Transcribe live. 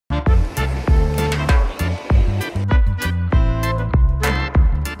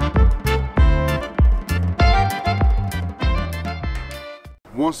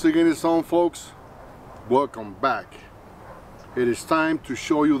Once again, it's on, folks. Welcome back. It is time to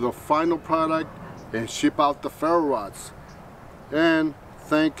show you the final product and ship out the ferro rods. And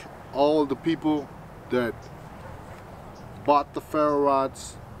thank all the people that bought the ferro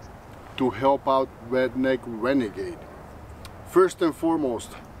rods to help out Redneck Renegade. First and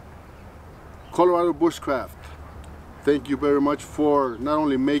foremost, Colorado Bushcraft, thank you very much for not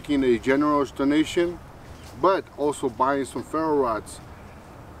only making a generous donation, but also buying some ferro rods.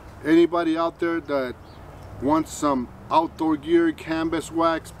 Anybody out there that wants some outdoor gear, canvas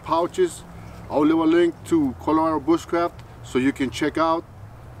wax, pouches, I'll leave a link to Colorado Bushcraft so you can check out,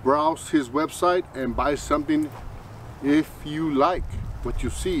 browse his website and buy something if you like what you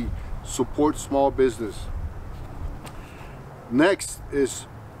see. Support small business. Next is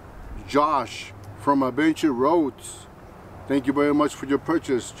Josh from Adventure Roads. Thank you very much for your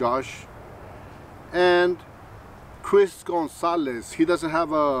purchase, Josh. And Chris Gonzalez, he doesn't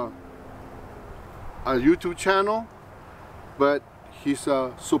have a YouTube channel, but he's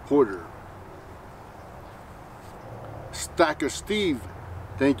a supporter. Stacker Steve,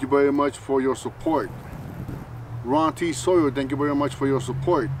 thank you very much for your support. Ron T. Sawyer, thank you very much for your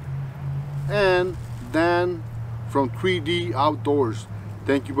support. And Dan from 3D Outdoors,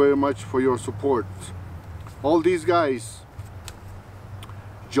 thank you very much for your support. All these guys,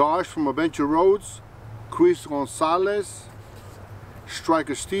 Josh from Adventure Roads, Chris Gonzalez,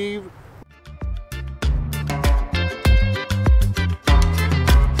 Striker Steve,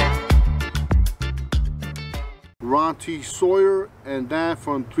 Ron T. Sawyer, and Dan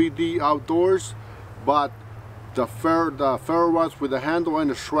from 3D Outdoors bought the ferro rods with the handle and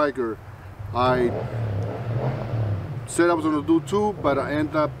the striker. I said I was going to do 2, but I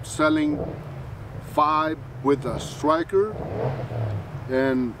ended up selling 5 with the striker.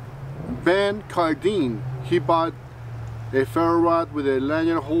 And Ben Cardine, he bought a ferro rod with a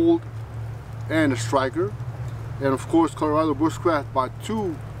lanyard hold and a striker. And of course, Colorado Bushcraft bought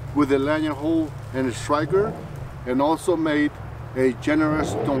 2 with a lanyard hold and a striker, and also made a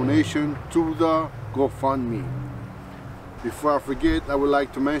generous donation to the GoFundMe. Before I forget, I would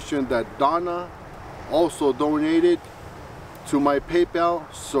like to mention that Donna also donated to my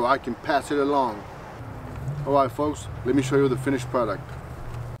PayPal so I can pass it along. Alright folks, let me show you the finished product.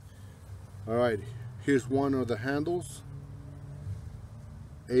 Alright, here's one of the handles.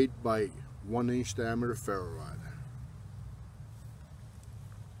 8 by 1 inch diameter ferro rod.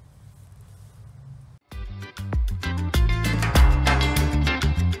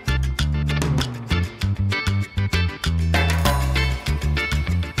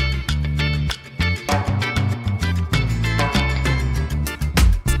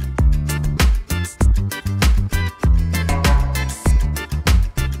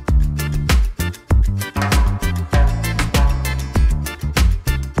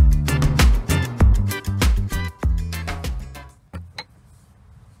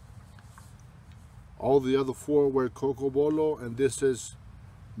 All the other 4 were cocobolo, and this is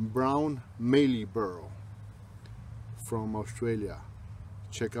brown mallee burl from Australia.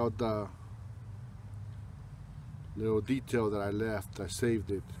 Check out the little detail that I left. I saved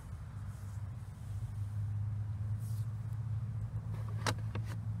it.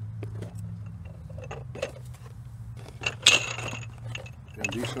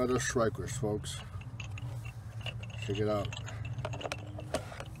 And these are the strikers, folks. Check it out.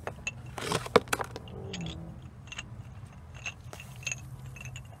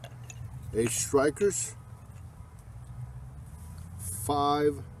 Eight strikers,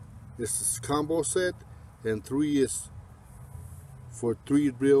 5 is this combo set, and 3 is for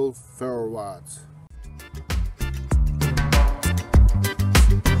 3 real ferro rods.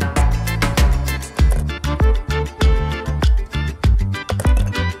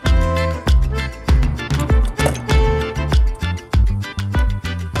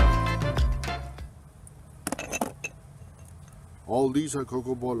 All these are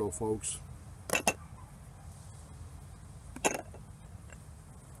cocobolo, folks.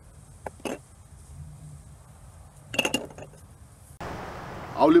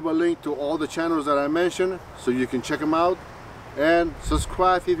 I'll leave a link to all the channels that I mentioned so you can check them out, and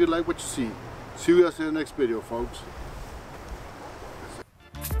subscribe if you like what you see. See you guys in the next video, folks.